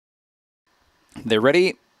They're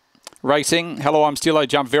ready. Racing. Hello, I'm Stillo.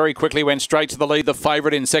 Jumped very quickly, went straight to the lead. The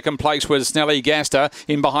favourite in second place was Snelly Gaster.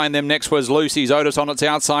 In behind them next was Lucy's Otis on its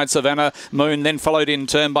outside. Savannah Moon then followed in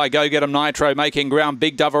turn by Go Get 'em Nitro, making ground.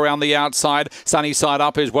 Big Dove around the outside. Sunny Side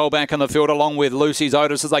Up is well back in the field along with Lucy's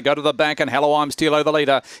Otis as they go to the back. And Hello, I'm Stillo, the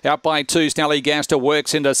leader. Out by 2, Snelly Gaster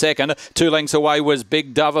works into second. 2 lengths away was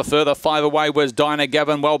Big Dove. A further 5 away was Dinah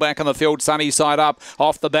Gavin. Well back in the field. Sunny Side Up.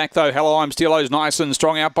 Off the back though, Hello, I'm Stillo's nice and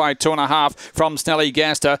strong out by 2.5 from Snelly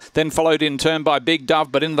Gaster. Then followed in turn by Big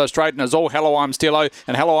Dove, but in the straighteners all Hello, I'm Stillo,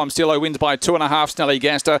 and Hello, I'm Stillo wins by 2.5. Snelly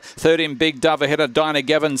Gaster. Third in Big Dove ahead of Dinah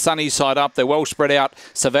Gavin. Sunny Side Up. They're well spread out.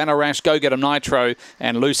 Savannah Rash, Go Get 'em Nitro,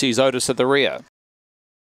 and Lucy's Otis at the rear.